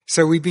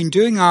So we've been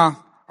doing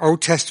our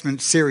Old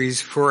Testament series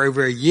for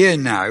over a year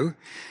now,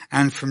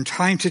 and from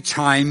time to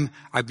time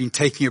I've been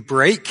taking a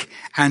break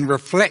and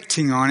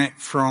reflecting on it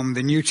from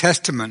the New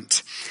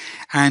Testament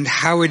and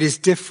how it is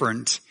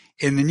different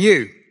in the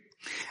New.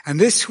 And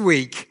this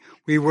week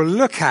we will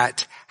look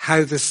at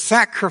how the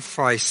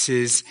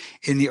sacrifices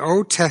in the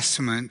Old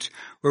Testament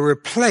were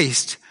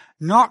replaced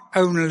not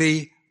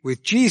only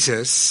with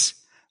Jesus,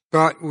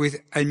 but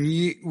with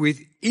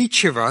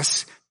each of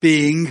us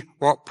being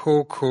what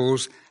Paul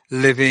calls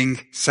living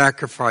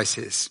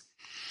sacrifices.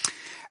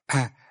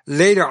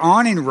 Later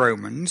on in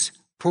Romans,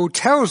 Paul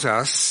tells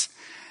us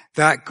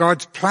that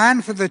God's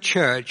plan for the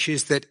church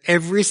is that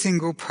every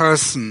single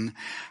person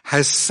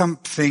has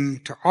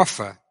something to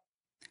offer.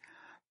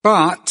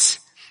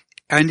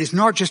 And it's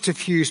not just a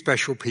few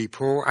special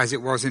people as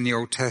it was in the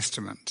Old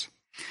Testament.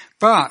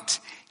 But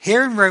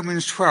here in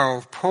Romans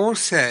 12, Paul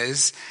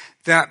says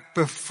that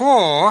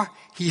before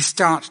he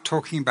starts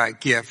talking about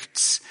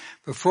gifts,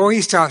 before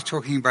he starts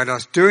talking about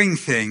us doing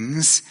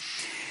things,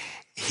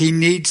 he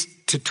needs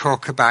to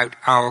talk about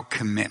our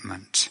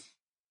commitment.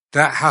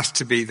 That has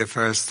to be the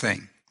first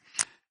thing.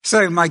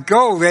 So my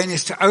goal then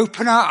is to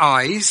open our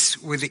eyes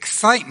with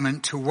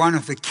excitement to one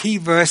of the key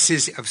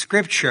verses of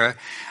Scripture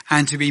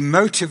and to be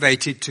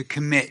motivated to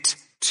commit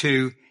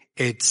to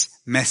its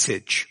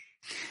message.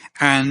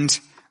 And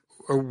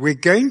we're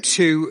going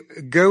to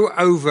go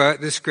over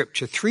the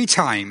Scripture 3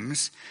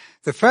 times.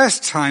 The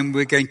first time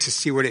we're going to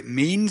see what it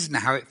means and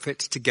how it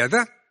fits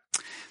together.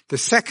 The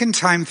second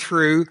time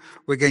through,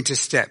 we're going to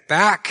step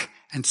back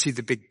and see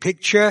the big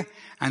picture.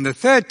 And the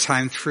third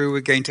time through, we're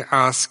going to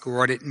ask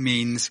what it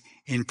means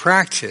in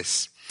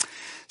practice.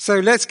 So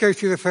let's go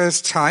through the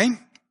first time.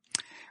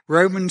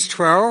 Romans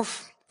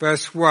 12,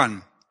 verse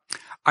 1.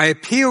 I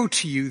appeal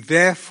to you,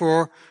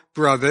 therefore,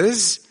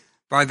 brothers,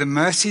 by the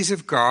mercies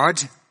of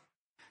God,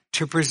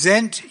 to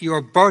present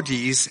your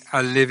bodies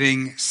a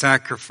living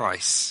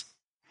sacrifice,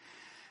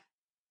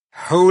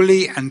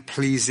 holy and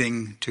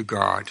pleasing to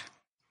God,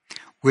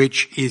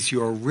 which is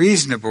your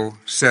reasonable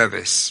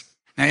service.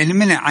 Now, in a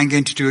minute, I'm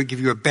going to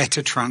give you a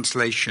better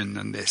translation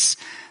than this.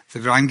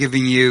 So I'm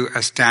giving you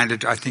a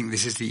standard, I think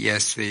this is the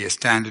ESV, a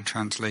standard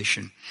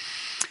translation.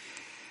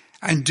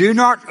 And do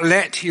not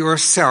let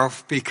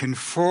yourself be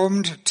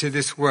conformed to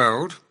this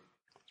world,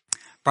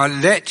 but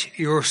let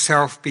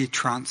yourself be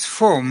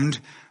transformed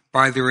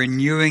by the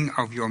renewing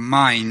of your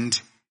mind,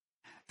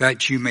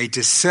 that you may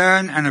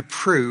discern and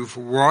approve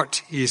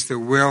what is the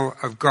will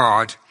of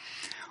God,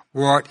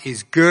 what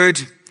is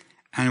good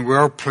and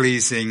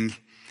well-pleasing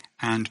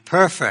and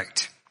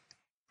perfect.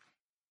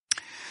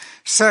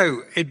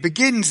 So it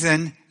begins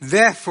then,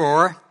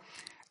 therefore,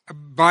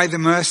 by the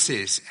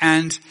mercies.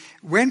 And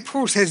when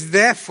Paul says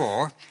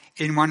therefore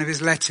in one of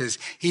his letters,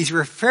 he's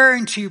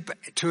referring to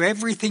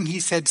everything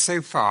he said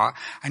so far,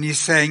 and he's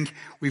saying,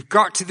 we've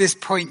got to this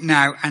point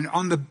now, and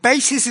on the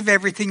basis of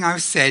everything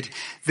I've said,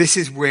 this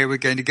is where we're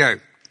going to go.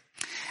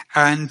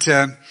 And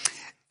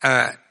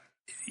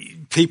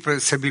people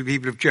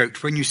have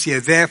joked, when you see a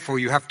therefore,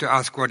 you have to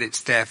ask what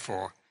it's there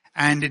for.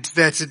 And it's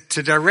there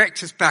to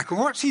direct us back. And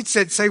what's he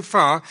said so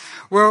far?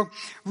 Well,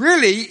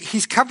 really,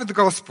 he's covered the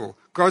gospel,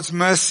 God's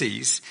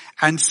mercies.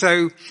 And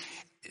so,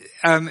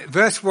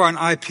 verse 1,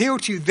 I appeal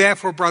to you,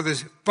 therefore,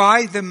 brothers,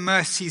 by the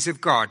mercies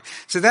of God.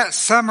 So that's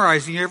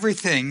summarizing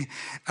everything,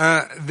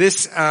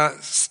 this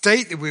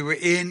state that we were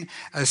in,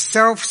 a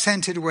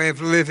self-centered way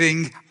of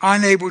living,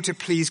 unable to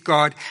please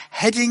God,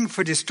 heading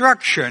for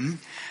destruction,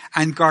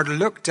 and God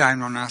looked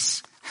down on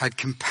us, had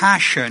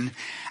compassion,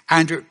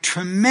 and at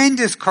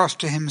tremendous cost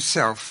to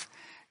himself,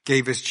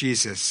 gave us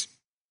Jesus.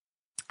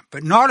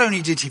 But not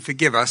only did he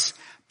forgive us,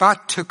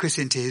 but took us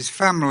into his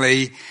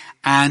family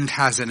and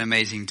has an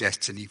amazing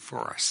destiny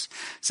for us.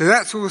 So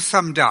that's all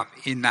summed up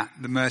in that,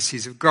 the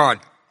mercies of God.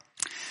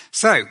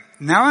 So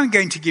now I'm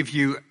going to give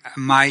you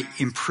my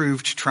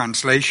improved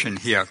translation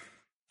here.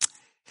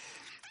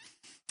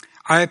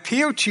 I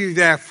appeal to you,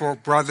 therefore,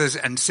 brothers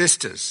and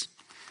sisters.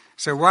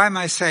 So why am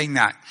I saying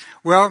that?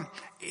 Well,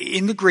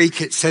 in the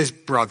Greek it says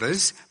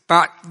brothers,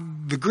 but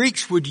the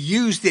Greeks would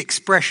use the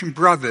expression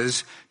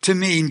brothers to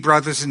mean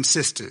brothers and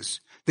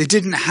sisters. They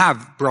didn't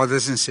have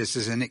brothers and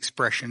sisters in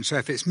expression. So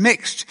if it's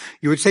mixed,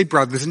 you would say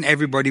brothers and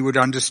everybody would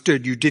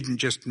understood you didn't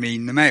just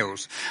mean the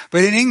males.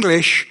 But in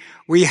English,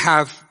 we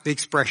have the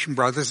expression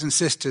brothers and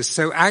sisters.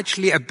 So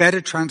actually a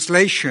better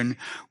translation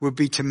would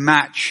be to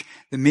match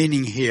the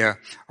meaning here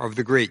of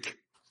the Greek.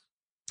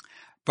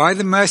 By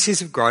the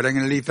mercies of God, I'm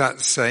going to leave that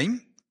the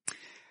same.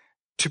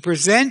 To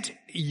present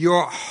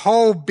your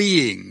whole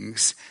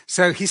beings.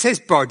 So he says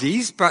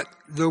bodies, but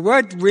the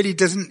word really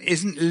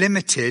isn't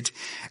limited.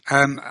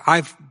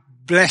 I've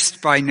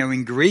blessed by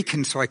knowing Greek,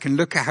 and so I can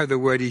look at how the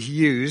word is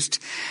used.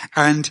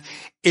 And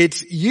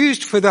it's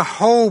used for the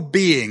whole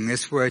being,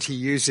 this word he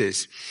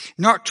uses.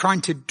 Not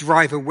trying to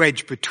drive a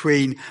wedge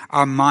between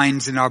our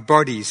minds and our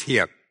bodies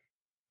here.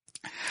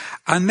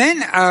 And then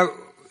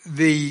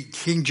the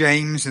King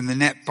James and the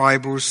Net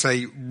Bibles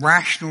say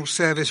rational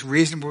service,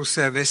 reasonable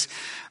service,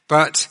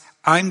 but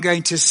I'm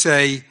going to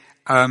say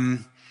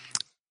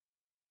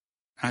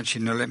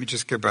Actually, no, let me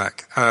just go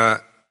back.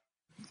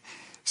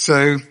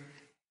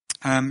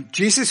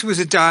 Jesus was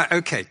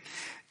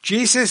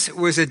Jesus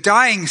was a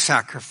dying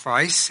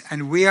sacrifice,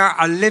 and we are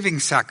a living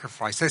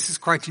sacrifice. This is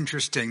quite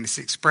interesting, this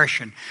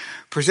expression.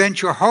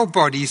 Present your whole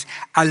bodies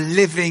a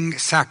living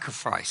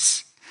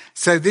sacrifice.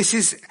 So this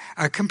is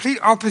a complete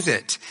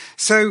opposite.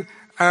 So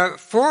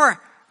for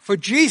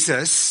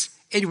Jesus,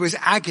 it was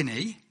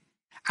agony,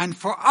 and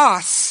for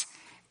us,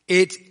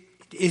 it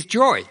is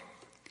joy.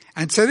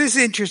 And so this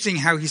is interesting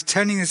how he's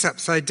turning this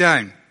upside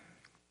down.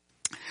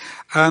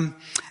 So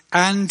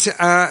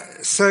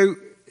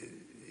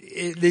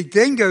it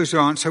then goes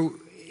on. So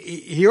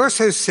he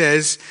also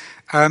says,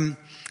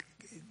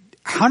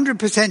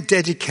 100%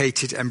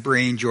 dedicated and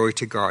bringing joy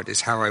to God is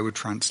how I would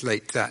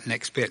translate that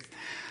next bit.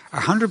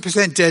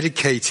 100%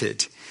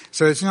 dedicated.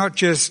 So it's not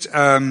just,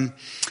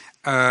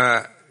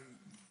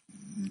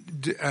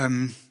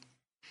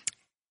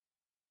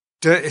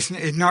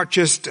 it's not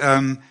just,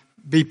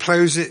 be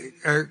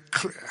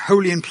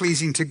holy and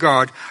pleasing to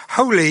God.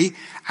 Holy,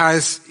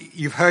 as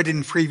you've heard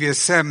in previous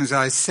sermons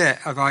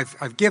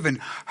I've given,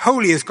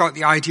 holy has got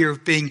the idea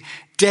of being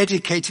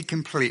dedicated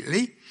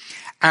completely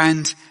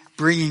and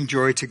bringing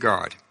joy to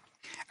God.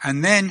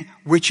 And then,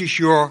 which is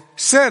your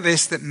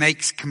service that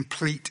makes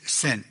complete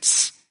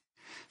sense.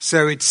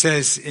 So it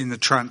says in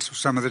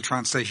some of the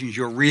translations,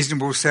 your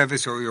reasonable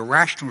service or your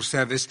rational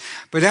service,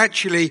 but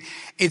actually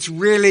it's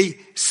really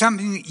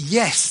something,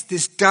 yes,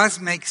 this does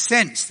make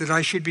sense that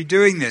I should be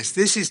doing this.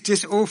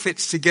 This all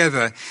fits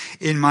together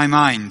in my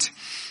mind.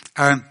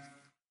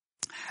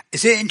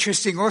 Is it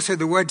interesting also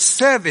the word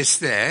service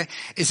there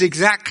is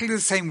exactly the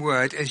same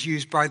word as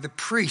used by the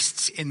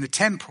priests in the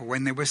temple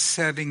when they were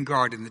serving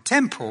God in the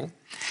temple.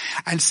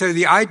 And so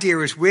the idea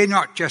is we're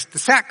not just the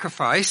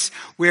sacrifice,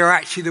 we're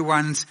actually the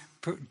ones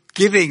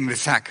giving the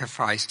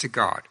sacrifice to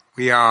God.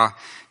 We are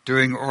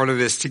doing all of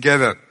this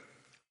together,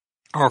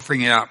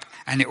 offering it up,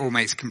 and it all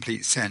makes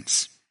complete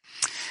sense.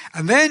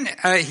 And then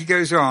he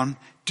goes on,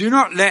 do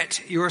not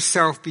let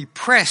yourself be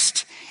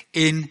pressed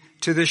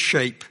into the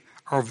shape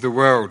of the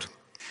world,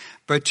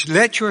 but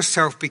let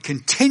yourself be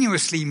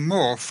continuously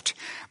morphed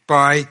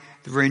by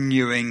the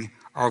renewing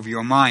of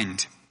your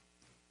mind.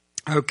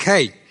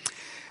 Okay,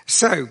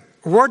 so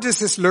what does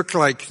this look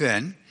like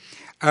then?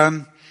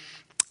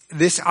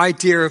 This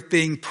idea of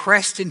being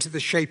pressed into the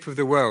shape of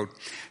the world.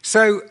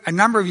 So a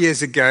number of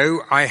years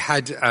ago, I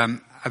had a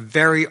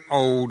very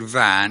old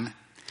van,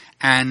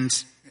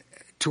 and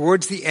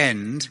towards the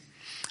end,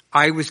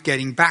 I was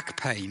getting back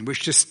pain,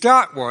 which to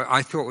start what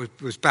I thought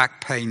was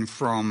back pain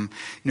from,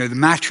 the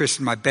mattress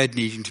in my bed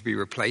needing to be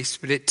replaced.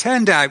 But it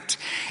turned out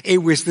it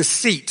was the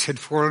seat had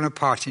fallen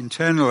apart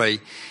internally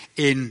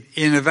in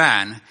a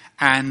van,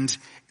 and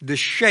the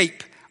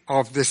shape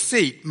of the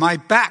seat, my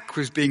back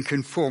was being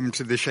conformed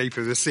to the shape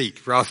of the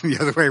seat rather than the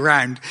other way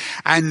around.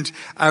 And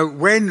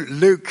when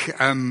Luke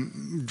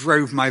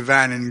drove my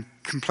van and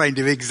complained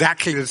of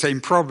exactly the same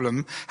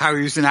problem, how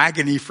he was in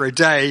agony for a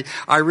day,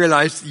 I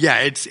realized,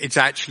 it's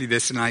actually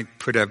this, and I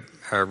put a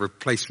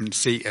replacement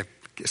seat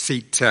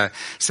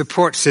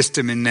support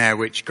system in there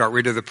which got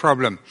rid of the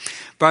problem.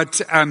 But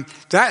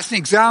that's an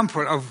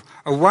example of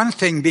one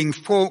thing being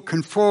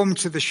conformed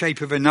to the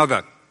shape of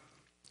another.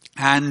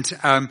 And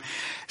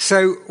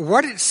so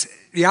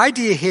the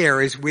idea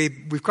here is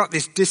we've got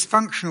this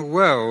dysfunctional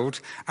world,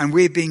 and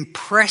we're being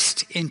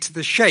pressed into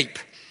the shape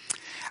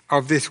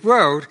of this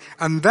world,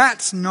 and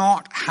that's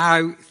not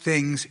how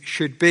things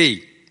should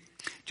be.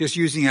 Just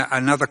using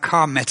another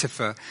car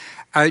metaphor,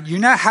 you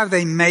know how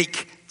they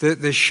make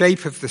the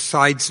shape of the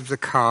sides of the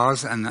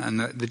cars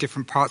and the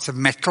different parts of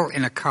metal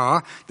in a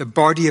car, the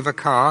body of a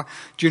car.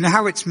 Do you know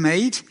how it's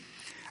made?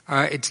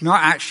 It's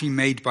not actually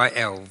made by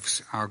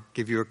elves. I'll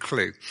give you a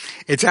clue.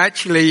 It's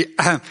actually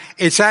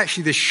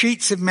the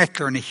sheets of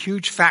metal in a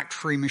huge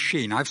factory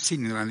machine. I've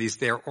seen one of these.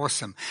 They're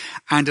awesome.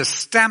 And a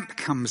stamp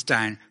comes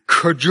down,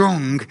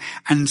 kajong,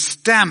 and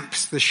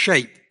stamps the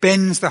shape,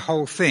 bends the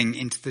whole thing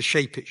into the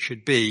shape it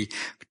should be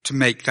to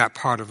make that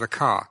part of the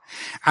car.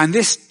 And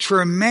this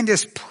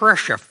tremendous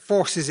pressure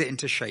forces it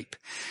into shape.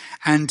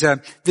 And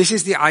this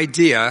is the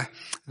idea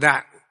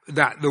that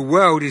the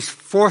world is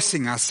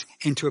forcing us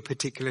into a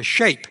particular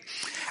shape.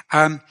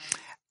 But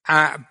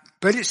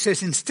it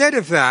says instead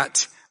of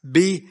that,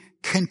 be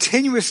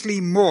continuously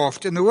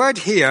morphed. And the word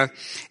here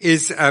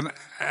is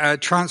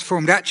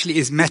transformed, actually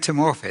is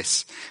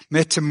metamorphosis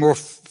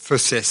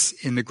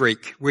in the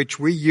Greek, which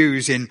we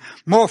use in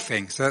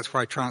morphing. So that's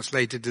why I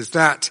translated as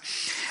that.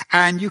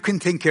 And you can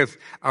think of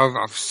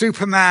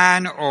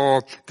Superman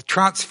or the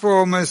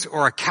Transformers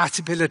or a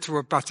caterpillar to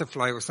a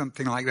butterfly or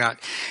something like that.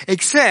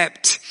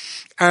 Except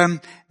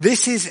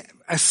this is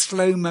a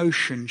slow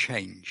motion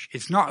change.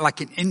 It's not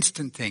like an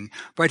instant thing,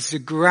 but it's a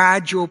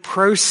gradual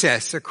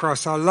process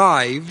across our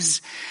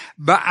lives.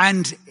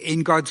 And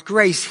in God's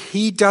grace,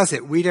 He does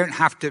it. We don't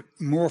have to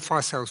morph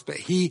ourselves, but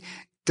He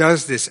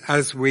does this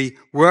as we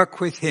work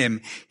with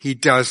Him. He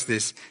does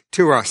this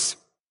to us.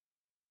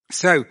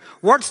 So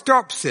what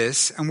stops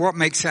this and what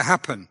makes it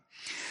happen?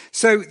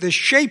 So the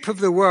shape of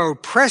the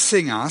world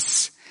pressing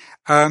us,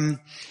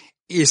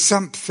 is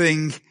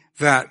something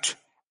that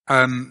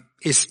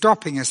is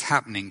stopping us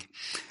happening.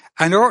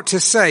 And I ought to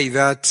say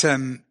that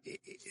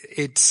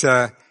it's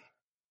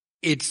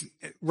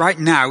right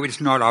now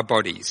it's not our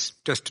bodies,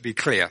 just to be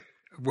clear.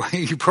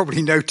 You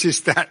probably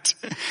noticed that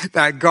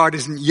God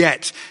isn't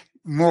yet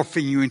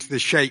morphing you into the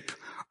shape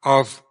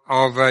of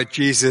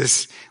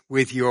Jesus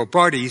with your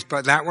bodies,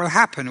 but that will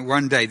happen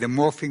one day. The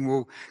morphing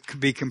will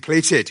be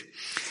completed.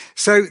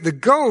 So the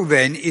goal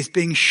then is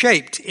being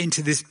shaped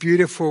into this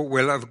beautiful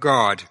will of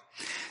God,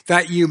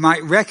 that you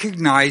might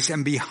recognize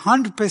and be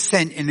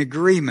 100% in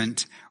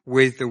agreement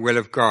with the will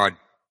of God.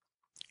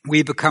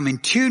 We become in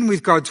tune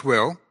with God's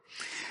will,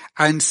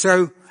 and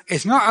so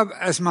it's not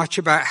as much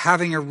about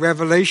having a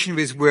revelation of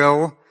his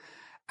will,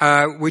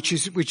 which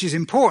is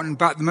important,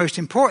 but the most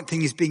important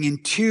thing is being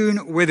in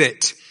tune with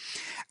it.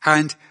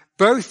 And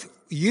both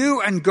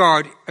you and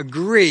God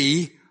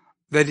agree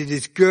that it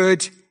is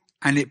good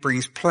and it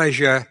brings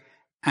pleasure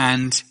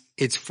and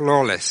it's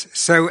flawless.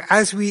 So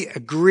as we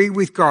agree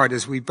with God,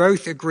 as we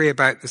both agree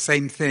about the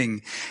same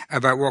thing,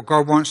 about what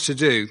God wants to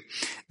do,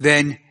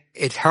 then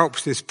it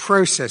helps this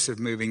process of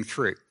moving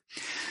through.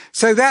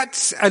 So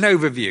that's an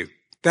overview.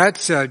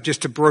 That's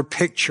just a broad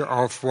picture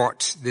of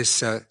what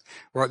this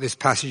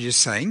passage is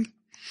saying.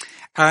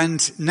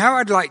 And now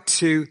I'd like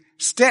to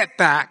step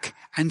back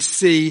and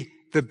see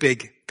the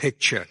big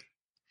picture.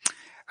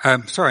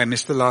 Sorry, I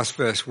missed the last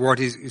verse. What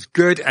is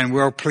good and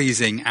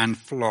well-pleasing and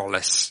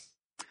flawless.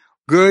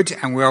 Good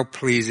and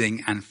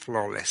well-pleasing and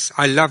flawless.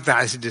 I love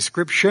that as a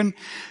description.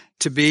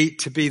 To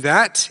be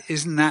that,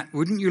 isn't that?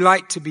 Wouldn't you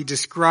like to be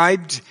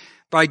described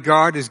by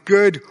God as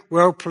good,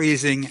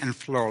 well-pleasing and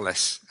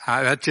flawless?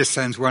 That just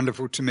sounds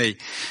wonderful to me.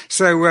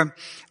 So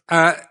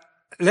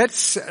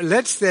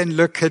let's then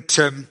look at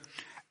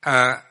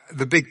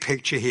the big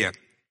picture here.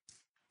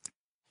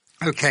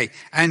 Okay,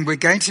 and we're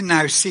going to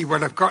now see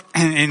what I've got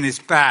in this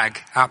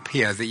bag up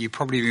here that you've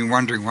probably been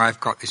wondering why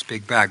I've got this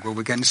big bag. Well,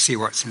 we're going to see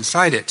what's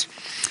inside it.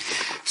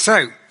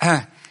 So,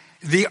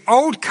 the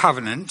Old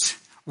Covenant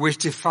was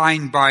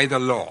defined by the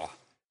law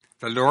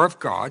of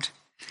God,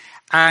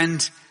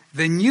 and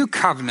the New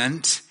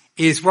Covenant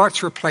is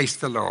what's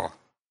replaced the law.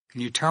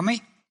 Can you tell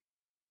me?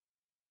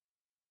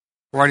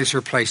 What has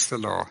replaced the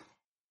law?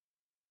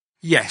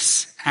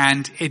 Yes,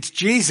 and it's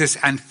Jesus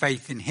and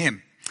faith in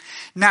him.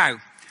 Now,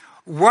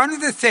 one of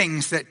the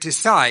things that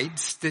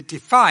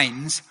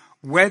defines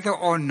whether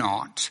or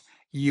not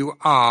you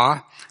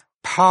are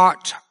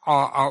part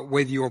of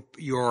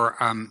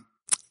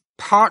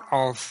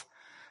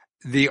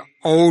the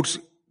Old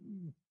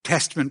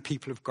Testament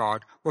people of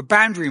God were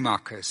boundary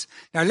markers.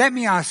 Now let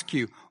me ask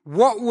you,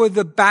 what were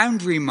the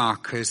boundary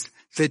markers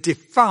that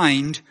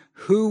defined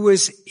who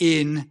was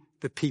in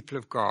the people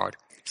of God?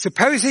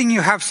 Supposing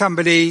you have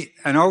somebody,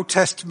 an Old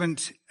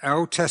Testament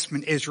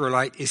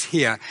Israelite is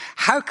here,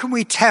 how can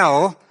we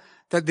tell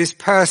that this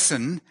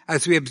person,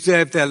 as we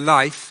observe their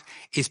life,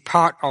 is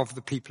part of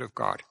the people of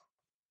God?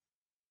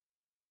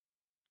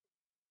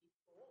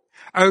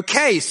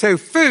 Okay, so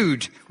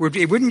food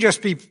it wouldn't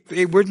just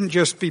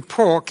be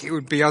pork, it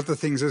would be other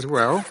things as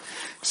well.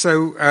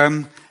 So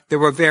there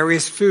were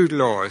various food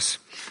laws.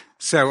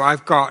 So I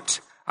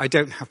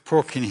don't have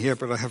pork in here,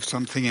 but I have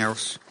something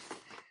else.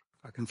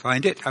 I can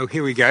find it. Oh,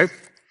 here we go.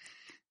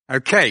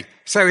 Okay,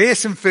 so here's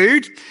some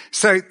food.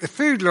 So the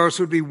food laws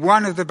would be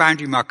one of the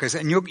boundary markers,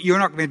 and you're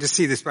not going to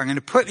see this, but I'm going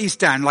to put these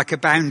down like a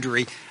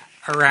boundary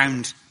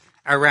around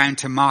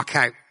to mark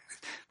out.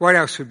 What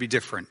else would be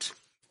different?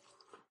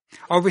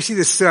 Obviously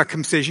the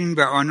circumcision,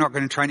 but I'm not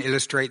going to try and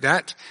illustrate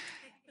that.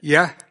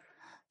 Yeah?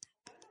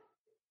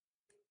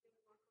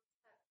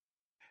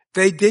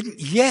 They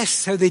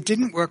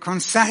didn't work on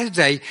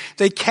Saturday.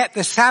 They kept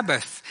the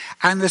Sabbath,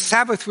 and the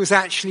Sabbath was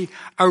actually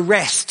a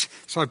rest.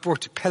 So I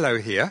brought a pillow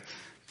here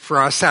for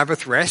our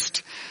Sabbath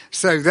rest.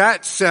 So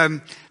that's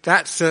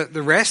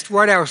the rest.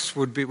 What else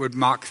would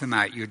mark them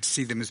out? You'd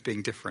see them as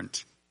being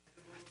different.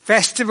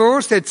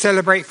 Festivals, they'd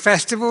celebrate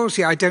festivals.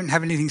 Yeah, I don't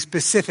have anything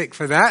specific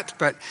for that,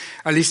 but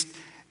at least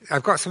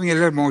I've got something a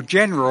little more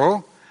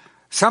general.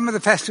 Some of the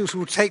festivals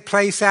will take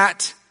place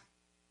at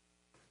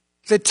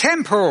the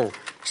temple.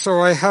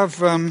 So I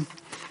have,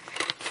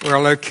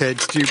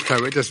 it's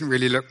Duplo. It doesn't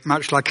really look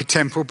much like a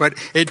temple, but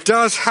it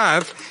does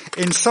have,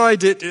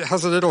 inside it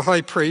has a little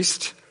high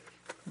priest.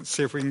 Let's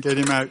see if we can get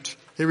him out.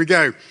 Here we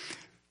go.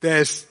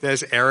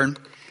 There's Aaron.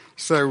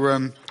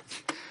 So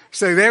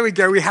there we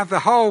go. We have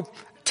the whole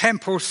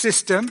temple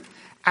system.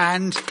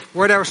 And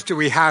what else do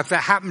we have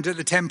that happened at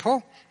the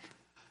temple?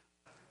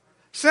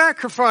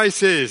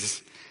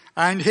 Sacrifices.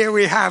 And here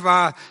we have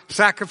our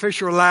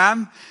sacrificial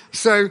lamb.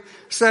 So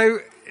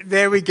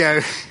there we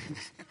go.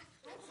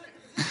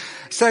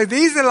 So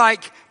these are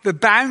like the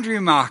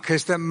boundary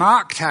markers that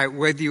marked out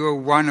whether you were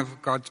one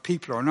of God's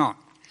people or not.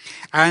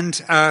 And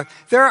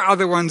there are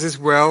other ones as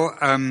well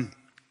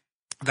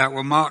that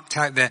were marked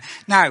out there.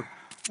 Now,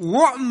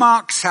 what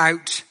marks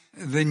out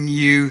the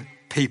new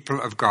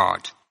people of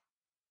God?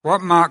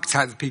 What marks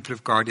out the people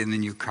of God in the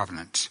new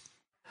covenant?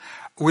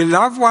 We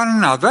love one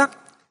another.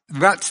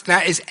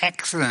 That is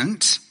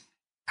excellent.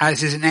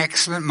 As is an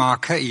excellent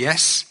marker,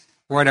 yes.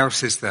 What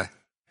else is there?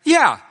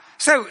 Yeah.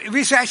 So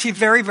it's actually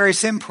very, very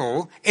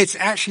simple. It's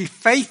actually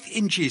faith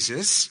in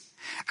Jesus.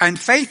 And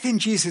faith in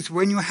Jesus,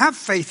 when you have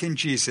faith in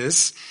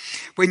Jesus,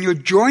 when you're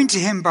joined to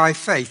him by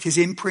faith, his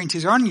imprint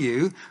is on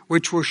you,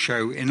 which will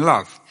show in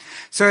love.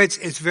 So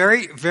it's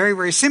very, very,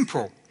 very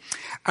simple.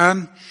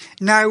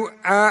 Now,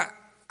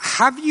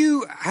 have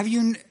you,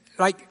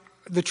 like,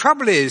 the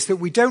trouble is that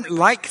we don't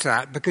like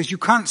that because you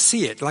can't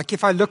see it. Like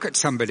if I look at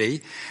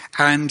somebody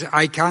and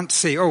I can't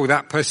see, oh,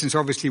 that person's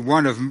obviously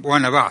one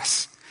of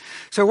us.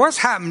 So what's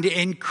happened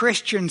in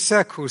Christian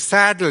circles,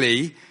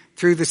 sadly,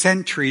 through the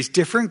centuries,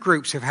 different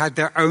groups have had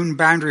their own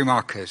boundary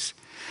markers.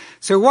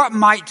 So what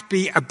might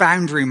be a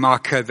boundary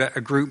marker that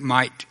a group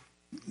might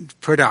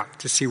put up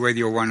to see whether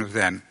you're one of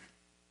them?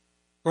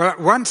 Well,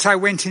 once I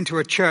went into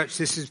a church,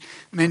 this is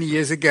many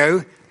years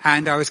ago,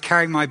 and I was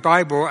carrying my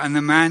Bible, and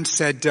the man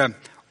said,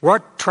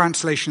 what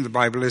translation of the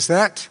Bible is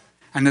that?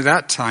 And at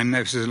that time,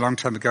 this was a long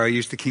time ago, I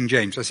used the King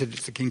James. I said,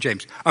 it's the King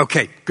James.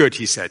 Okay, good,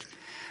 he said.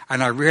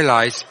 And I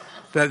realized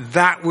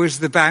that was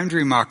the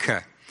boundary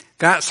marker.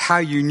 That's how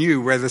you knew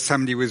whether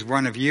somebody was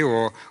one of you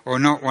or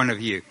not one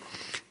of you.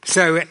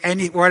 So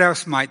what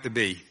else might there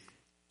be?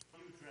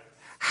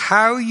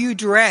 How you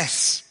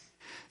dress.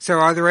 So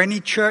are there any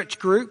church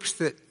groups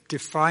that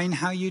define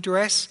how you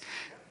dress?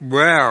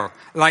 Well,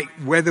 like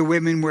whether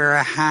women wear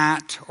a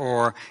hat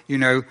or,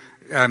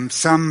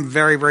 some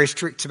very, very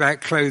strict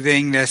about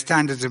clothing. Their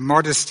standards of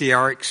modesty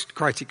are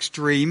quite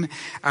extreme.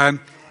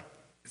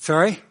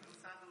 Sorry?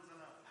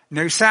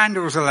 No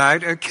sandals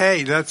allowed.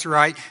 Okay, that's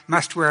right.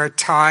 Must wear a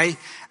tie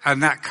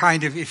and that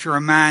kind of, if you're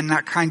a man,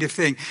 that kind of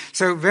thing.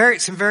 So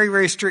some very,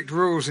 very strict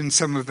rules in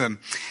some of them.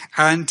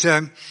 And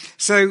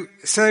so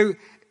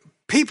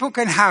people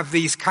can have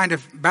these kind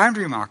of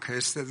boundary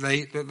markers that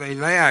they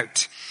lay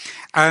out.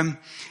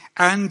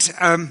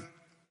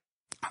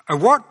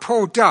 What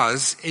Paul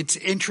does, it's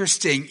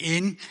interesting,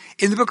 in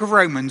the book of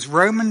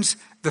Romans,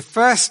 the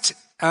first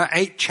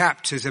 8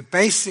 chapters are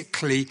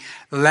basically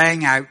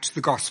laying out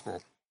the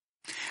gospel.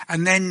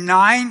 And then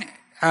 9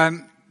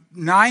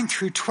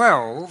 through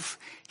 12,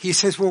 he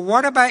says, well,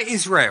 what about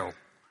Israel?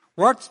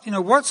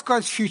 What's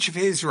God's future for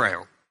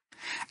Israel?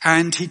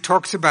 And he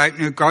talks about,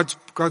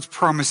 God's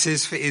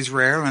promises for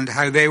Israel and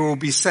how they will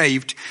be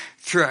saved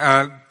through,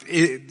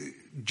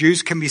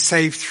 Jews can be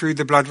saved through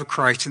the blood of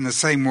Christ in the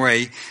same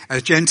way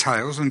as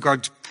Gentiles, and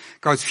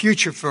God's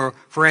future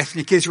for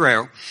ethnic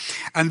Israel.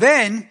 And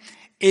then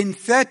in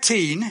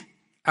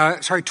 12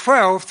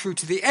 through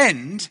to the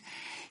end,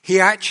 he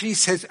actually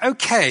says,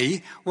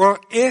 okay, well,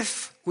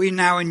 if we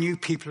now are new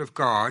people of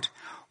God,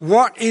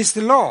 what is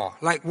the law?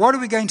 Like, what are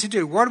we going to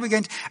do?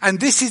 And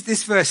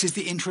this verse is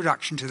the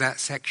introduction to that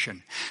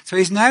section. So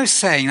he's now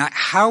saying, like,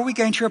 how are we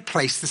going to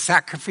replace the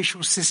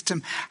sacrificial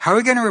system? How are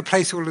we going to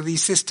replace all of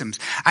these systems?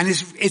 And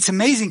it's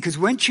amazing because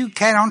once you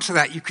get onto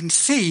that, you can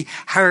see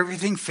how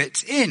everything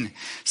fits in.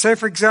 So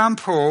for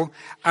example,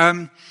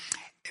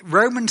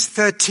 Romans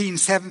 13,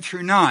 7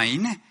 through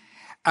 9,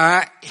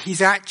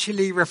 he's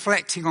actually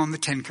reflecting on the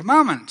 10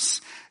 Commandments.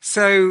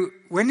 So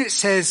when it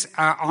says,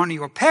 honor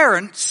your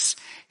parents,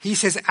 he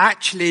says,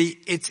 actually,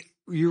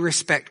 you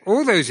respect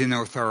all those in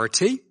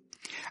authority.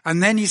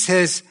 And then he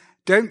says,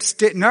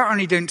 not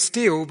only don't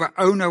steal, but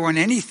owe no one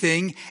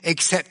anything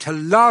except to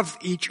love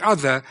each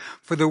other.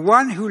 For the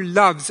one who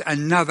loves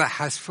another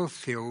has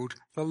fulfilled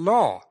the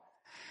law.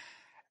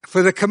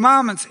 For the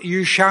commandments,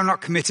 you shall not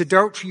commit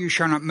adultery, you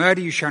shall not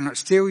murder, you shall not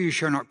steal, you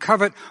shall not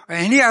covet, or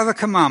any other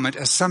commandment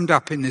as summed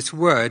up in this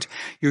word,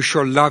 you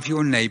shall love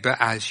your neighbor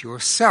as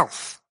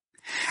yourself.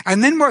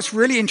 And then what's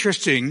really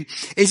interesting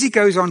is he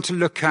goes on to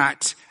look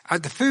at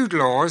the food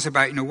laws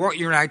about, what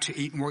you're allowed to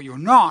eat and what you're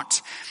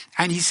not.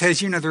 And he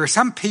says, there are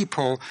some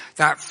people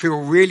that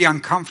feel really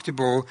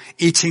uncomfortable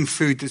eating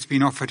food that's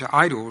been offered to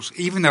idols,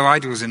 even though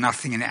idols are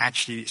nothing and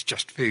it's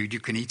just food,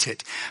 you can eat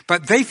it.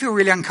 But they feel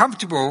really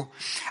uncomfortable.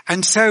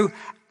 And so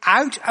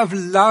out of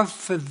love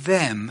for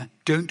them,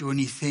 don't do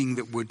anything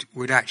that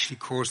would actually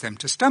cause them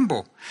to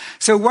stumble.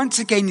 So once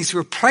again, he's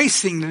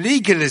replacing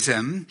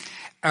legalism,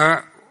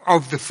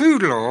 of the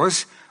food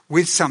laws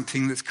with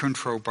something that's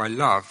controlled by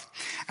love.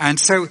 And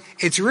so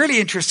it's really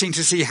interesting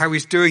to see how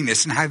he's doing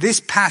this and how this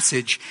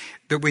passage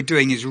that we're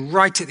doing is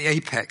right at the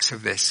apex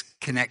of this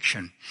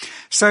connection.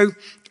 So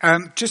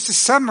just to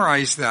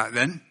summarize that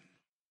then,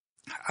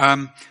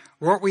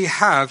 what we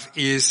have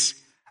is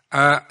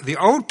the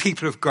old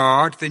people of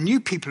God, the new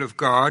people of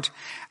God,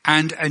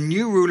 and a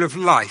new rule of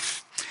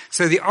life.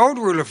 So the old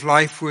rule of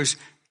life was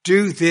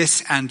do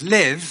this and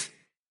live,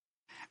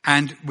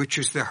 and which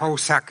is the whole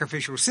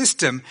sacrificial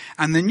system.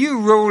 And the new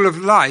rule of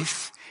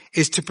life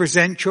is to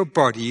present your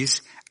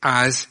bodies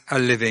as a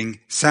living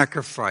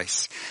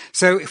sacrifice.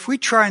 So if we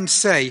try and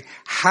say,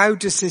 how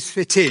does this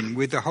fit in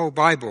with the whole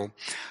Bible?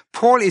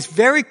 Paul is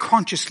very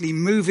consciously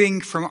moving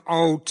from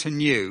old to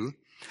new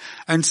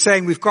and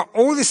saying we've got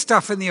all this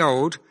stuff in the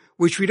old,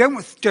 which we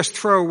don't just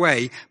throw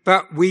away,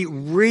 but we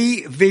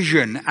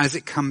revision as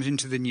it comes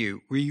into the new.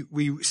 We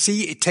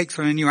see it takes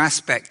on a new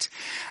aspect.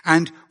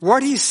 And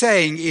what he's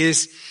saying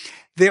is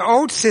The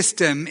old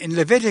system in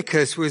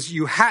Leviticus was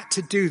you had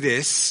to do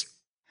this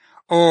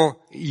or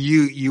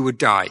you would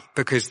die,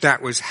 because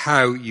that was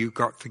how you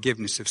got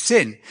forgiveness of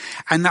sin.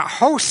 And that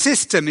whole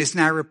system is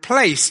now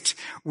replaced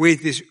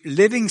with this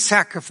living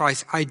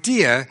sacrifice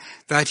idea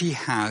that he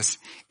has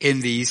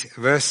in these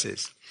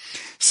verses.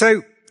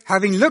 So,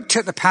 having looked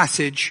at the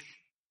passage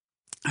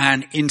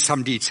and in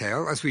some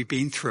detail as we've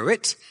been through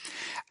it,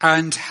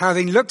 and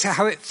having looked at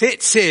how it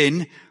fits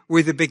in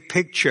with the big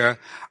picture,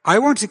 I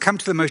want to come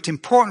to the most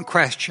important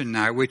question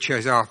now, which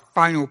is our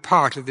final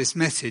part of this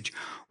message.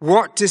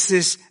 What does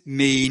this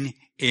mean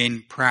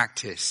in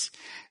practice?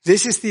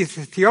 This is the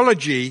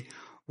theology.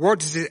 What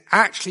does it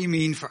actually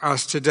mean for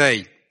us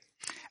today?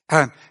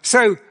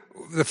 So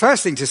the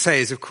first thing to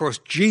say is, of course,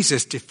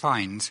 Jesus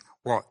defines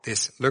what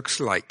this looks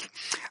like.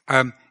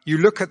 You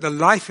look at the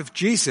life of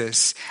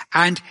Jesus,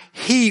 and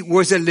he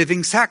was a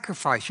living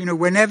sacrifice.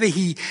 Whenever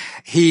he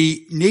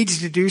needed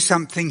to do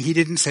something, he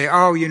didn't say,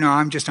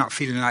 I'm just not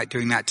feeling like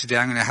doing that today.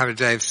 I'm going to have a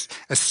day of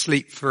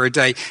sleep for a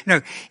day.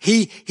 No,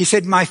 he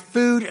said, my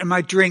food and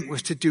my drink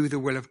was to do the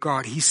will of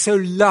God. He so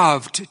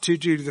loved to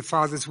do the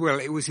Father's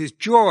will. It was his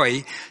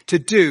joy to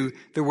do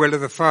the will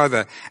of the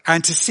Father.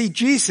 And to see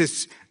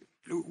Jesus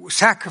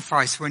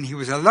sacrifice when he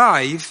was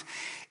alive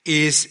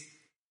is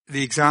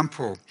the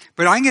example.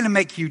 But I'm going to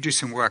make you do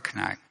some work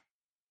now. Are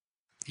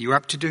you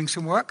up to doing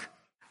some work?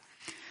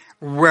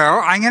 Well,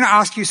 I'm going to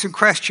ask you some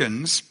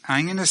questions.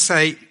 I'm going to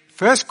say,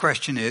 first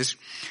question is,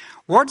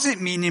 what does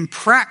it mean in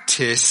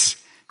practice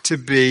to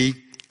be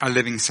a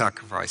living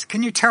sacrifice?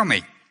 Can you tell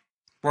me?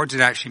 What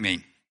does it actually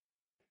mean?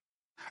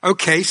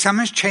 Okay,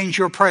 someone's changed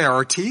your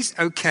priorities.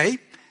 Okay,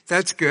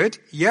 that's good.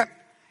 Yep.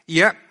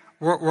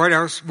 What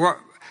else?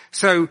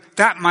 So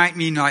that might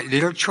mean like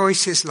little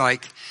choices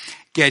like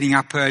getting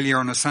up earlier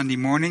on a Sunday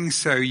morning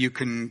so you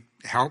can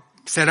help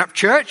set up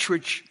church,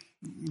 which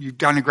you've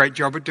done a great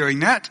job at doing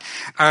that.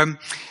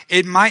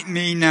 It might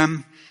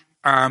mean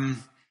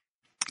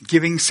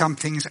giving some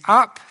things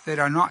up that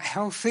are not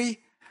healthy.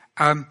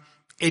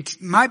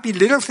 It might be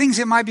little things,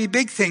 it might be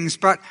big things,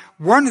 but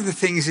one of the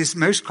things is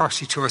most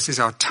costly to us is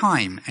our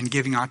time, and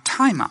giving our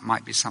time up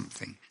might be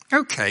something.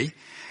 Okay.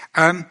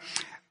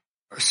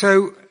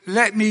 So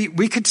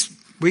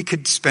we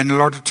could spend a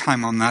lot of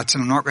time on that,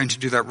 and I'm not going to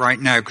do that right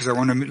now because I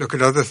want to look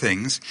at other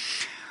things.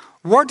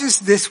 What does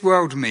this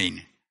world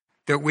mean?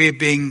 That we're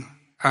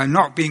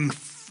not being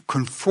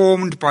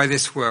conformed by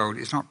this world.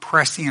 It's not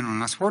pressing in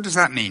on us. What does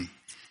that mean?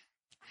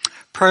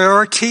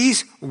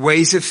 Priorities,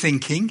 ways of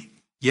thinking.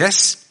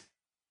 Yes.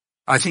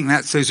 I think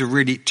those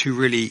are two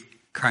really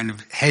kind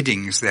of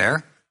headings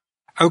there.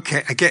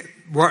 Okay, I get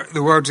what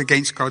the world's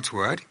against God's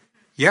word.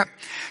 Yep.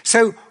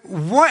 So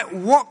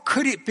what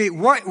could it be?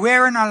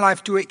 Where in our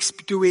life do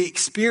we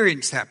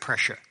experience that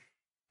pressure?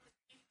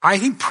 I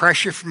think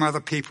pressure from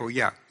other people.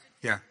 Yeah.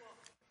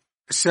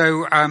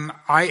 So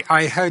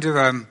I heard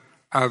of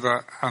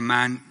a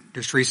man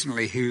just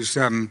recently he was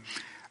in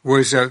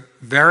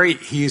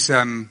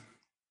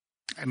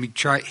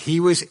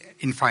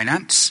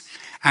finance,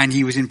 and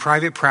he was in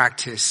private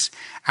practice,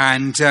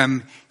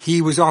 and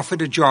he was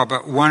offered a job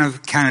at one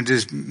of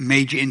Canada's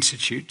major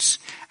institutions,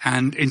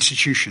 and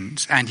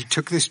he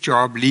took this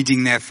job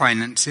leading their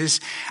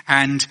finances.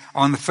 And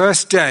on the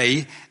first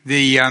day,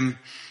 the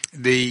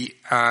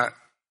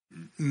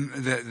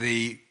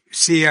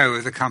CEO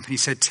of the company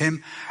said,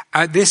 Tim,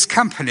 at this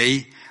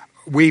company,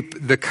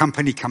 the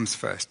company comes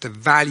first. The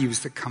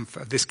values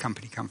of this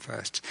company come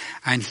first.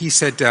 And he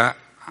said,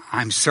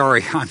 I'm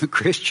sorry, I'm a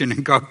Christian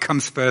and God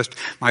comes first.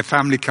 My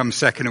family comes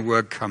second and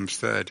work comes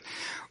third.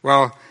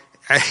 Well,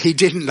 he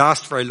didn't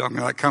last very long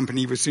at that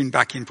company. He was soon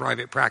back in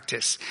private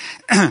practice.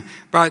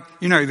 But,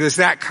 there's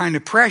that kind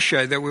of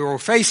pressure that we're all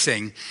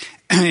facing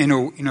in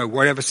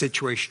whatever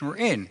situation we're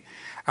in.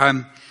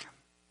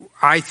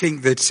 I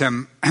think that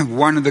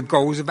one of the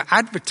goals of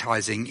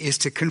advertising is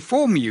to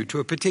conform you to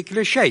a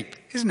particular shape,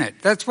 isn't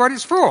it? That's what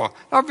it's for.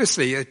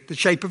 Obviously, the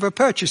shape of a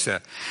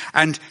purchaser.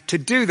 And to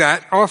do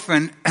that,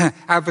 often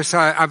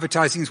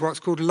advertising is what's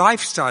called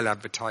lifestyle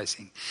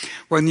advertising.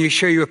 When you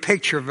show you a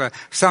picture of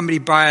somebody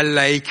by a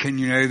lake and,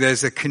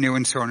 there's a canoe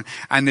and so on,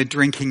 and they're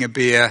drinking a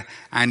beer,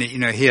 and,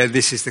 here,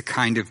 this is the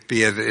kind of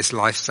beer that this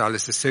lifestyle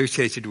is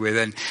associated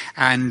with.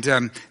 And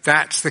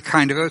that's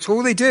that's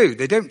all they do.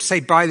 They don't say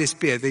buy this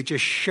beer. They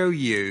just show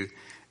you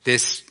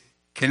this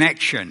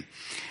connection.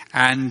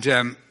 And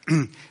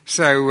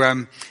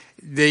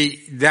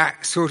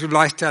that sort of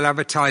lifestyle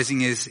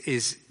advertising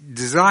is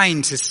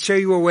designed to show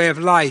you a way of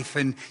life,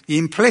 and the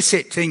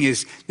implicit thing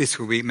is this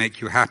will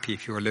make you happy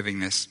if you're living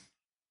this.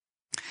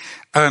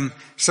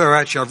 So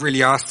actually I've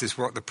really asked this,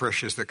 what the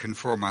pressures that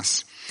conform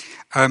us.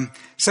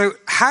 So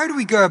how do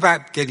we go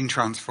about getting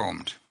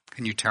transformed?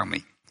 Can you tell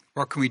me?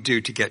 What can we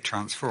do to get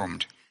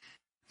transformed?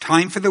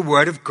 Time for the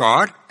Word of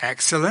God.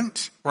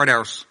 Excellent. What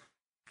else?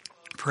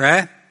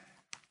 Prayer.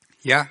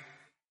 Yeah.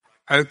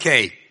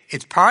 Okay.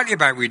 It's partly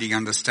about reading,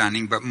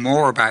 understanding, but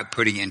more about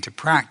putting it into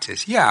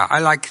practice. Yeah, I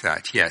like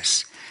that.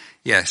 Yes.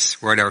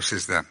 What else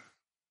is there?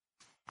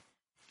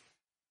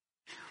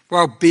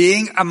 Well,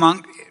 being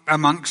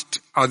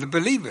amongst other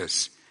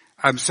believers.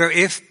 So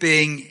if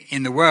being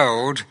in the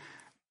world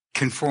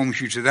conforms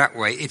you to that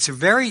way, it's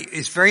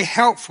very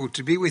helpful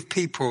to be with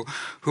people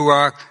who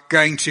are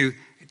going to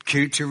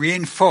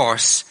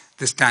reinforce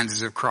the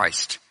standards of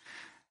Christ.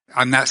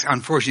 And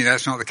unfortunately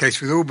that's not the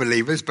case with all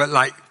believers, but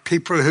like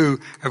people who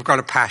have got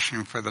a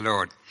passion for the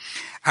Lord.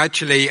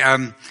 Actually,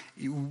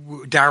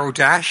 Darrell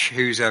Dash,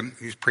 who's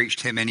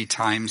preached here many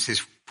times,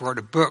 has brought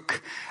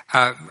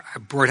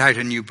out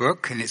a new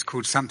book, and it's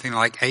called something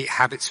like 8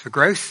 Habits for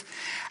Growth.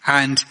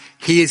 And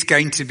he is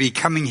going to be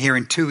coming here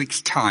in 2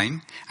 weeks'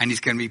 time, and he's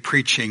going to be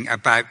preaching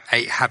about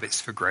 8 habits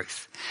for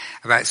growth,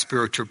 about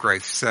spiritual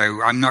growth.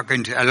 So I'm not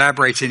going to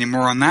elaborate any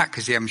more on that,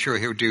 because I'm sure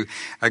he'll do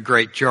a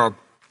great job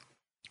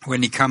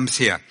when he comes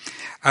here.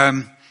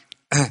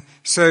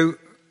 So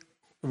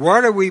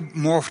what are we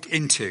morphed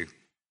into?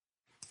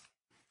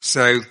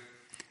 So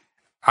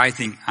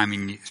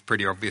it's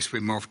pretty obvious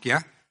we're morphed,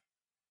 yeah?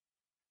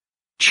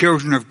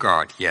 Children of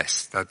God,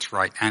 yes, that's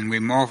right. And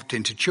we're morphed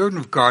into children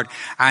of God.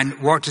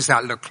 And what does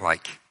that look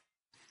like?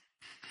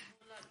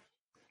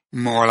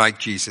 More like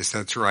Jesus,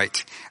 that's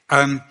right.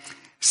 And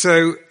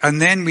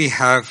then we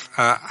have,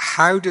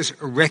 how does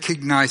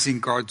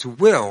recognizing God's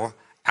will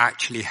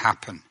actually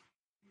happen?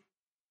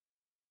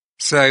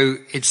 So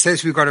it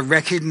says we've got to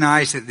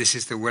recognize that this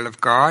is the will of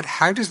God.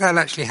 How does that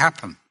actually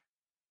happen?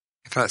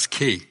 If that's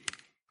key.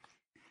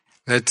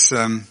 Let's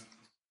look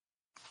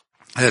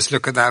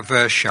at that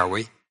verse, shall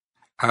we?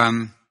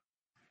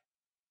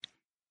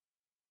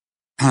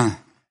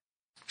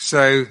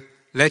 So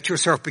let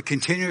yourself be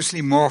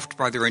continuously morphed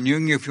by the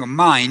renewing of your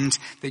mind,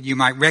 that you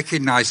might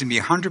recognize and be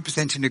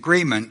 100% in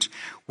agreement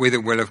with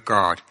the will of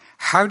God.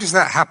 How does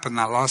that happen,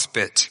 that last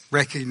bit?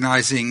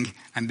 Recognizing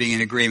and being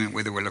in agreement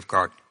with the will of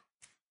God.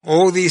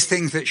 All these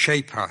things that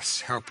shape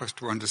us help us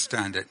to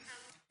understand it.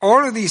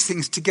 All of these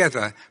things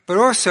together, but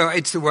also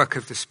it's the work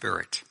of the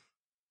Spirit.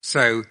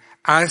 So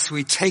as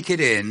we take it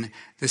in,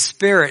 the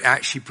Spirit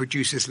actually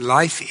produces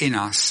life in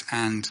us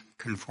and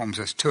conforms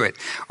us to it.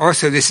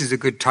 Also, this is a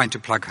good time to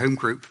plug home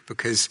group,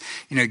 because,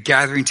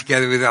 gathering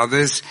together with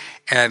others,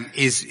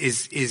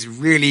 is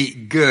really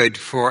good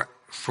for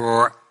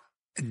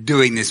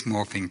doing this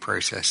morphing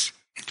process.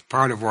 It's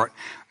part of what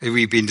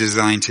we've been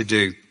designed to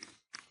do.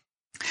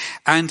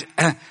 And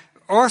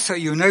also,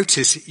 you'll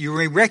notice you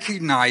will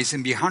recognize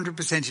and be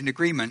 100% in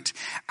agreement.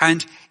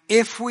 And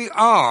if we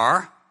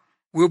are,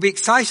 we'll be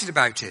excited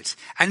about it.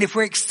 And if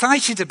we're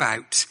excited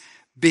about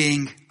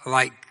being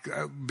like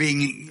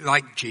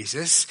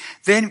Jesus,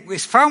 then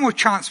there's far more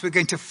chance we're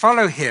going to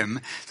follow him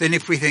than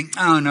if we think,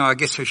 oh no, I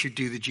guess I should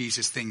do the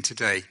Jesus thing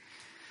today.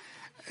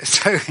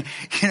 So,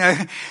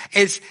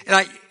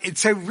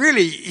 so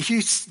really,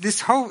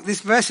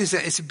 this verse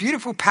it's a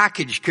beautiful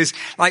package, because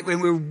when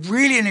we're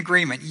really in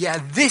agreement,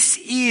 this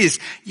is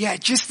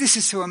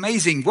so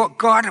amazing. What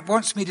God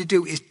wants me to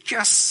do is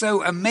just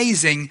so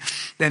amazing,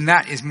 then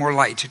that is more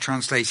likely to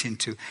translate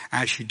into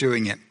actually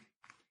doing it.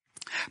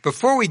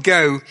 Before we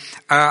go,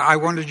 I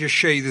want to just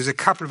show you there's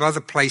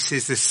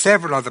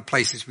several other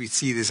places we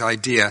see this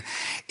idea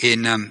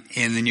in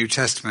the New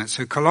Testament.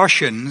 So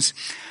Colossians,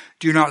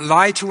 do not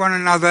lie to one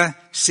another,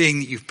 seeing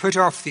that you've put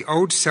off the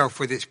old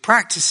self with its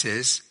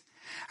practices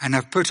and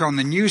have put on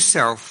the new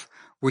self,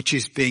 which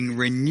is being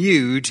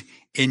renewed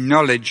in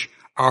knowledge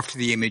after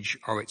the image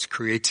of its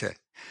creator.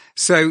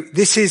 So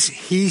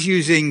he's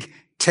using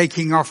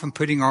taking off and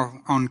putting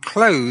on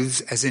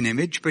clothes as an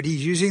image, but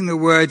he's using the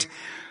word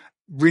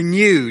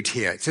renewed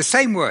here. It's the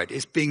same word.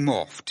 It's being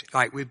morphed.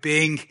 Like we're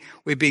being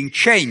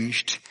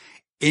changed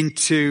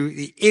into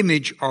the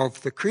image of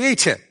the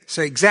Creator.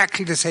 So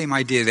exactly the same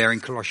idea there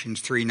in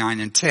Colossians 3, 9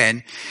 and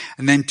 10.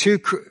 And then 2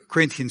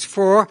 Corinthians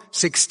 4,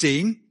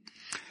 16.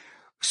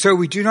 So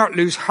we do not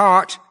lose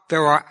heart,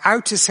 though our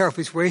outer self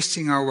is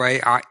wasting away,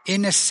 our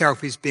inner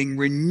self is being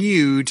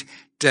renewed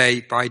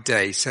day by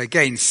day. So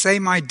again,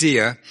 same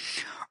idea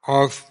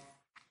of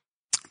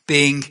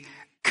being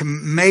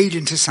made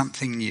into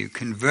something new,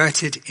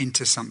 converted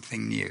into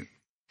something new.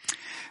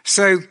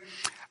 So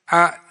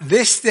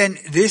this,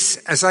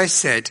 as I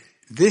said,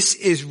 this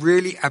is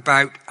really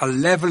about a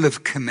level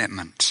of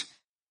commitment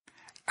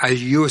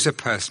as you as a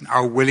person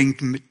are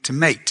willing to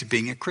make to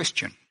being a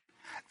Christian.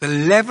 The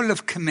level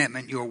of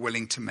commitment you're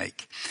willing to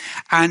make.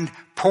 And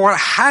Paul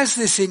has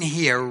this in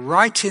here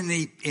right in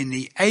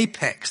the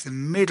apex, the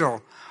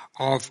middle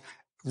of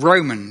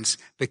Romans,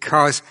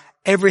 because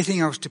everything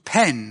else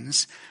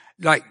depends,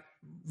 like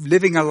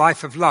living a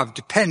life of love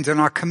depends on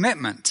our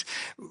commitment.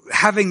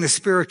 Having the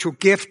spiritual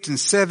gift and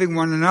serving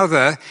one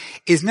another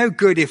is no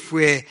good if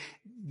we're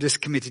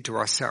just committed to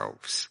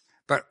ourselves.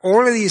 But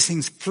all of these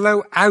things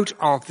flow out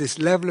of this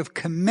level of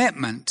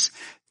commitment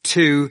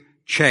to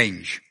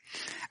change.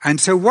 And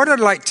so what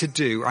I'd like to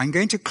do, I'm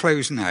going to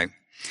close now.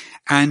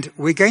 And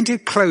we're going to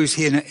close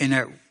here in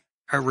a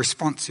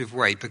responsive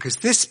way, because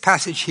this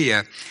passage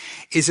here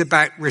is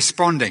about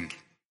responding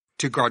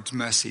to God's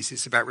mercies.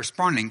 It's about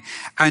responding.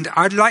 And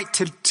I'd like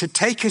to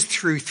take us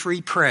through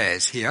 3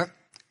 prayers here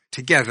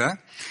together.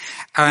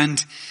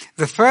 And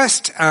the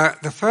first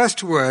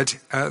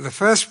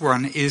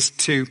one is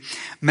to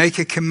make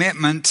a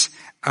commitment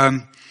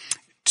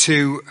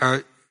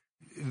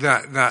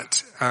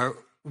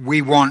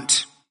we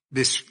want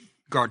this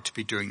God to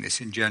be doing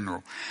this in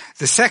general.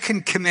 The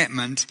second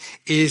commitment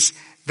is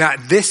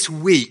that this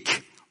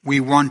week we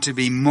want to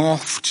be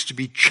morphed, to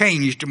be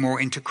changed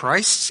more into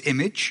Christ's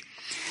image.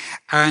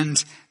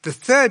 And the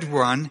third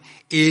one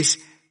is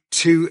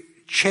to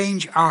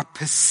change our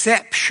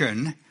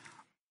perception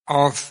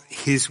of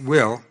his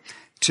will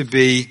to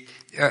be,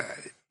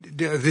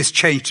 this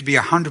change to be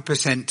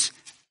 100%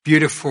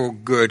 beautiful,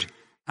 good,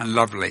 and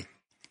lovely.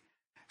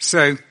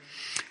 So,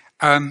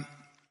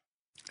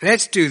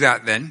 let's do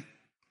that then.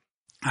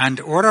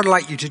 And what I'd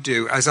like you to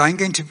do is I'm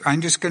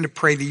just going to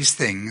pray these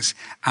things,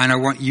 and I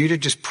want you to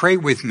just pray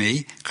with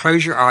me,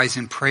 close your eyes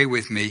and pray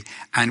with me,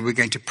 and we're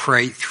going to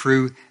pray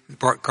through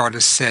what God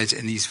has said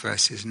in these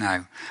verses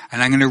now.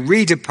 And I'm going to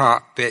read a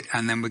bit,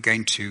 and then we're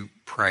going to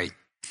pray.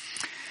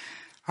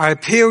 I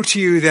appeal to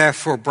you,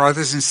 therefore,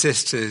 brothers and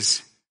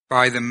sisters,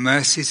 by the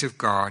mercies of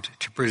God,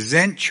 to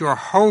present your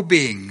whole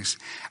beings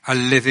a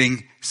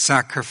living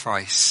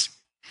sacrifice,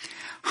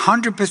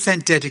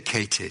 100%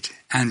 dedicated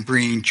and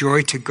bringing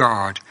joy to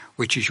God,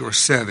 which is your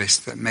service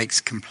that makes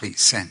complete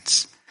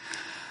sense.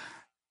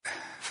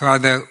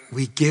 Father,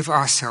 we give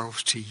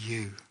ourselves to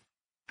you.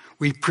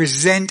 We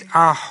present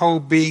our whole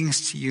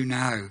beings to you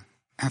now,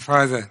 and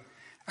Father,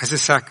 as a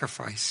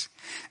sacrifice.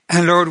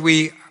 And Lord,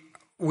 we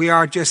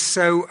are just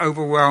so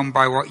overwhelmed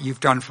by what you've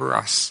done for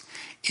us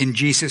in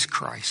Jesus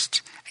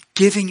Christ,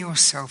 giving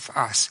yourself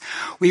us.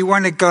 We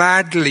want to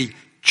gladly,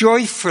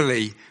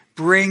 joyfully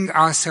bring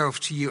ourselves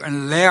to you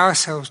and lay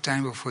ourselves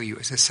down before you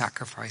as a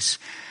sacrifice.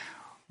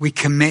 We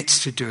commit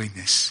to doing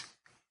this.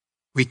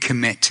 We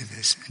commit to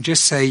this. And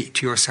just say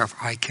to yourself,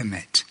 I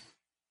commit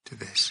to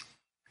this.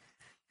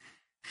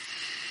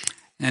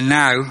 And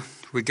now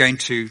we're going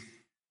to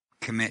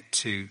commit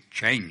to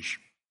change,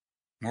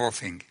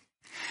 morphing.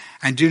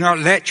 And do not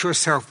let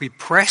yourself be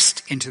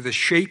pressed into the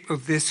shape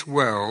of this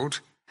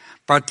world,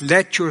 but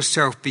let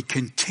yourself be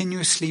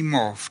continuously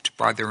morphed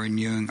by the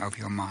renewing of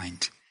your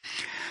mind.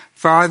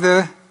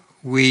 Father,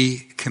 we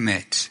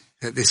commit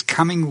that this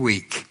coming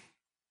week,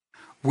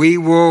 we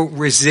will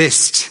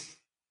resist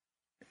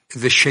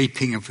the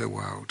shaping of the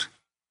world,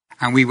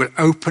 and we will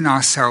open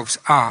ourselves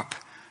up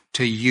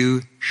to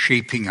you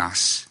shaping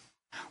us.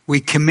 We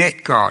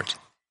commit, God,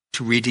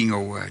 to reading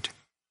your word.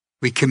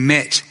 We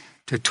commit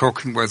to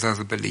talking with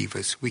other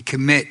believers. We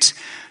commit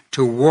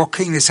to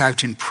walking this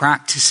out in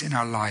practice in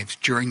our lives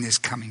during this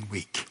coming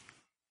week,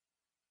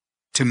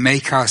 to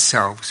make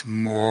ourselves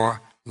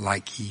more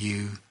like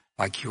you,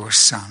 like your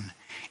Son,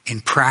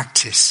 in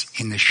practice,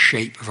 in the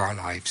shape of our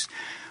lives.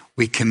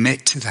 We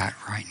commit to that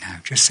right now.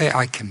 Just say,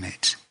 I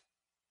commit.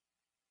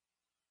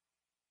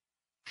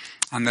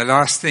 And the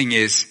last thing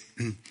is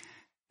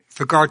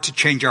for God to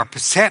change our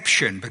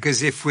perception,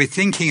 because if we're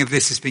thinking of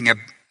this as being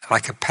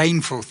like a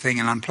painful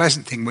thing, an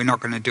unpleasant thing, we're not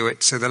going to do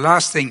it. So the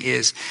last thing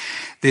is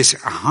this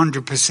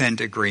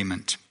 100%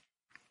 agreement.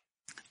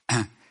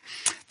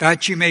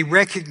 That you may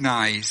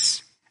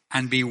recognize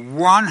and be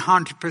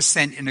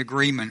 100% in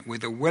agreement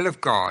with the will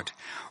of God,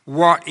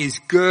 what is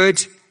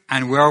good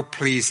and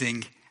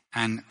well-pleasing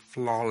and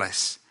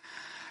flawless.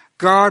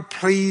 God,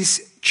 please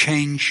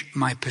change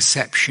my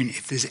perception.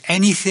 If there's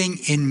anything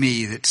in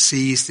me that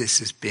sees this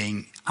as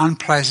being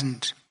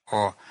unpleasant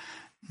or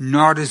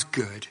not as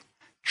good,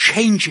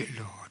 change it,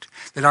 Lord,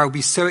 that I'll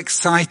be so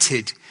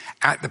excited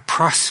at the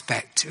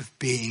prospect of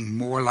being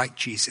more like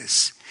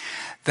Jesus,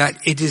 that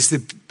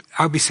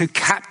I'll be so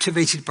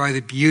captivated by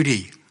the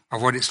beauty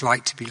of what it's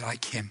like to be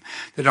like him,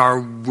 that I'll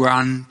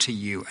run to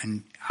you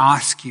and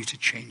ask you to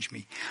change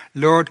me.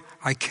 Lord,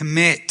 I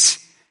commit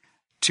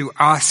to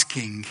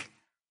asking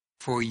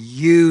for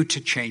you to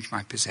change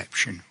my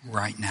perception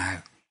right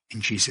now,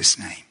 in Jesus'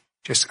 name.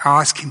 Just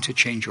ask him to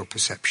change your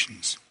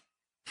perceptions.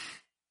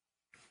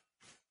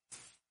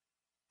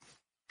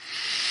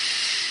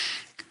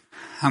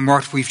 And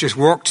what we've just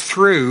walked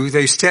through,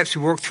 those steps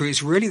we walked through,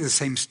 is really the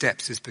same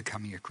steps as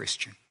becoming a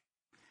Christian.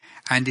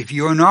 And if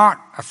you're not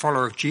a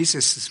follower of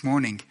Jesus this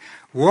morning,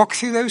 walk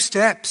through those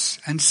steps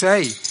and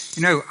say,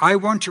 I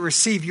want to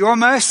receive your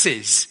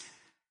mercies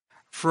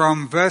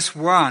from verse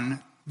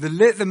 1,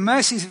 the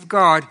mercies of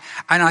God,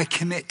 and I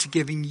commit to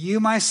giving you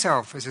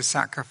myself as a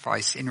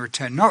sacrifice in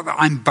return. Not that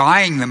I'm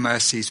buying the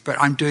mercies, but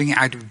I'm doing it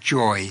out of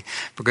joy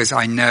because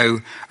I know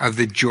of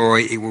the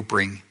joy it will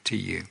bring to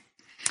you.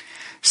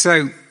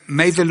 So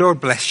may the Lord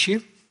bless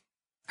you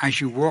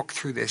as you walk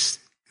through this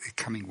the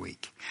coming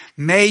week.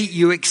 May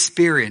you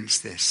experience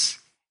this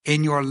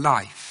in your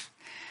life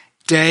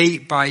day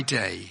by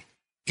day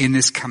in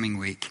this coming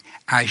week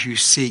as you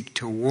seek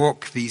to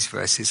walk these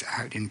verses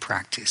out in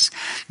practice.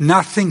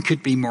 Nothing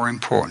could be more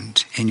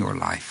important in your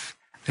life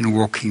than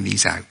walking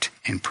these out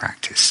in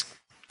practice.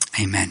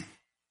 Amen.